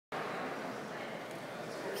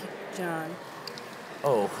John.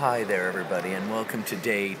 Oh, hi there, everybody, and welcome to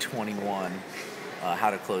day 21, how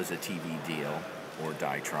to close a TV deal or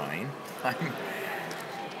die trying.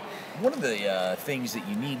 One of the things that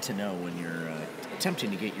you need to know when you're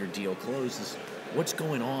attempting to get your deal closed is what's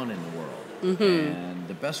going on in the world. Mm-hmm. And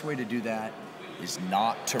the best way to do that is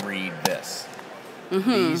not to read this. Mm-hmm.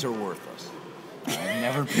 These are worthless. I've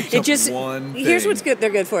never picked up one thing. Here's what's good. They're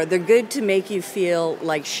good for. They're good to make you feel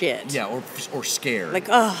like shit. Yeah, or scared. Like,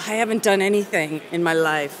 oh, I haven't done anything in my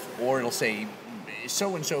life. Or it'll say,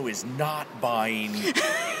 so-and-so is not buying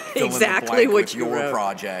exactly what you your wrote.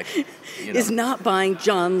 Project. You know. Is not buying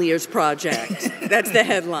John Lehr's project. That's the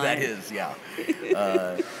headline. That is, yeah.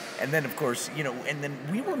 And then, of course, and then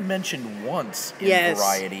we were mentioned once in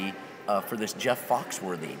Variety for this Jeff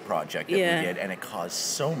Foxworthy project that we did, and it caused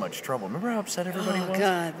so much trouble. Remember how upset everybody was? Oh,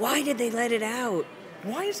 God. Why did they let it out?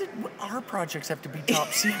 Why is it our projects have to be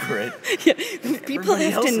top secret?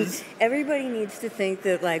 Everybody needs to think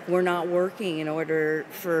that, like, we're not working in order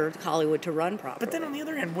for Hollywood to run properly. But then on the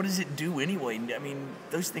other hand, what does it do anyway? I mean,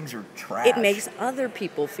 those things are trash. It makes other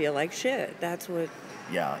people feel like shit. That's what...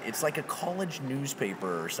 Yeah, it's like a college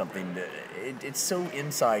newspaper or something. It's so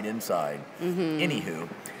inside. Mm-hmm. Anywho,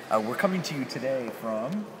 we're coming to you today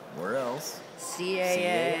from, where else?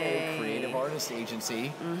 CAA. Creative Artist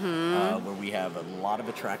Agency, mm-hmm. where we have a lot of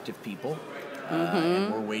attractive people,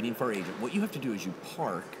 and we're waiting for our agent. What you have to do is you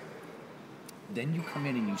park, then you come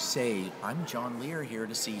in and you say, I'm John Lehr here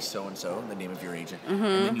to see so-and-so, the name of your agent, and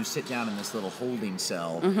then you sit down in this little holding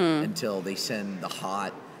cell until they send the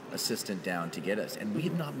hot assistant down to get us, and we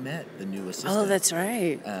had not met the new assistant. Oh, that's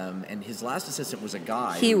right. And his last assistant was a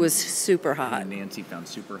guy. He was super hot. Nancy found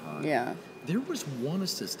super hot. Yeah. There was one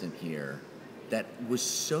assistant here that was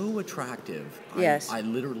so attractive. Yes. I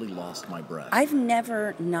literally lost my breath. I've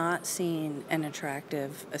never not seen an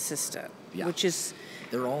attractive assistant. Yeah. Which is...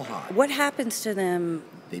 They're all hot. What happens to them?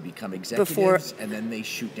 They become executives, and then they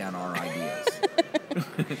shoot down our ideas.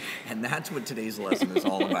 And that's what today's lesson is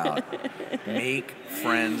all about. Make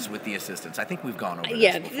friends with the assistants. I think we've gone over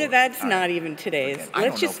this before. That's not even today's. Okay. I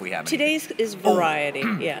don't know if we have Today's is Variety,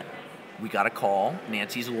 yeah. We got a call.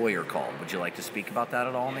 Nancy's lawyer called. Would you like to speak about that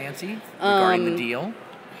at all, Nancy? Regarding the deal?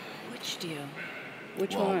 Which deal?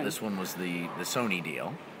 Which one? Well, this one was the Sony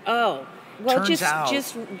deal. Oh. Well,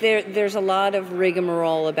 there's a lot of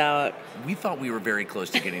rigmarole about... We thought we were very close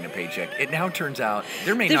to getting a paycheck. It now turns out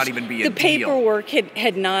there may not even be a deal. The paperwork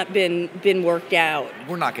had not been worked out.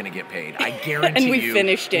 We're not going to get paid. I guarantee you. And we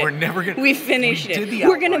finished it. We're never going to... We finished it. Did the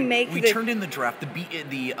we're going to make We turned in the draft.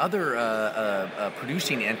 The other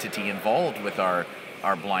producing entity involved with our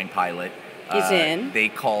blind pilot... is in. They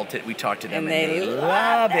called it. We talked to them, and they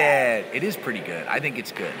love it. It is pretty good. I think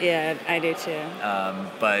it's good. Yeah, I do too.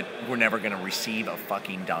 But we're never going to receive a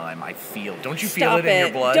fucking dime. I feel. Don't you feel it in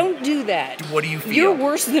your blood? Don't do that. What do you feel? You're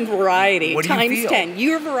worse than Variety. What do you feel? Times 10.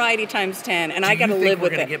 You're Variety times 10, and I got to live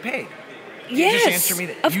with it. We're going to get paid? Yes. Just answer me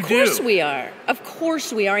that. Of course we are. Of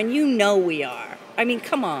course we are, and you know we are. I mean,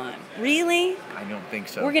 come on. Really? I don't think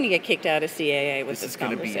so. We're going to get kicked out of CAA with this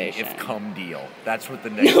conversation. This is going to be an if-come deal. That's what the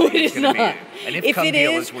next thing is going to be. An if-come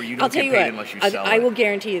deal is where you don't get paid unless you sell it. I will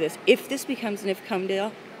guarantee you this. If this becomes an if-come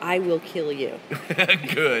deal, I will kill you.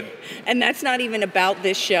 Good. And that's not even about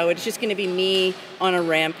this show. It's just going to be me on a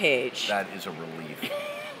rampage. That is a relief.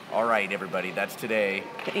 All right, everybody. That's today.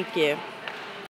 Thank you.